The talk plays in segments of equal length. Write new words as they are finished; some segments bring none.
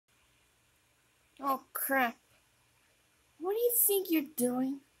crap. What do you think you're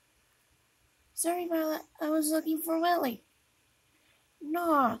doing? Sorry, Violet. I was looking for Willy.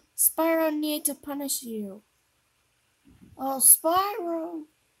 Nah, Spyro need to punish you. Oh, Spyro.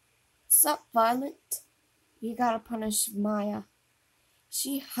 Sup, Violet? You gotta punish Maya.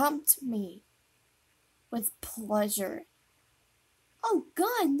 She humped me. With pleasure. Oh,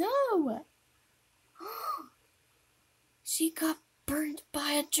 God, no! She got burned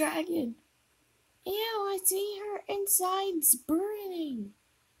by a dragon. Ew, I see her insides burning.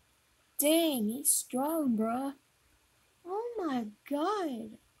 Dang, he's strong, bruh. Oh my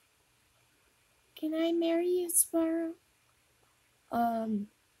god. Can I marry you, Spyro?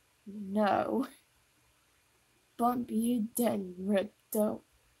 No. Bump you then, Ripto.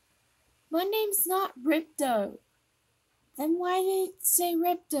 My name's not Ripto. Then why did it say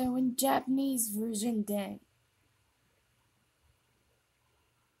Ripto in Japanese version then?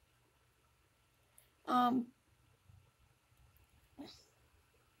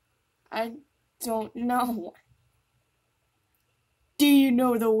 I don't know. Do you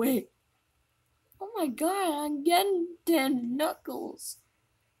know the way? Oh my god, I'm getting 10 knuckles.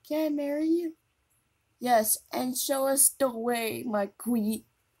 Can I marry you? Yes, and show us the way, my queen.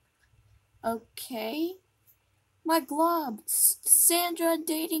 Okay. My glob. Sandra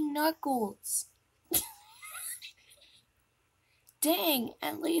dating Knuckles. Dang,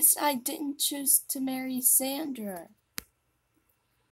 at least I didn't choose to marry Sandra.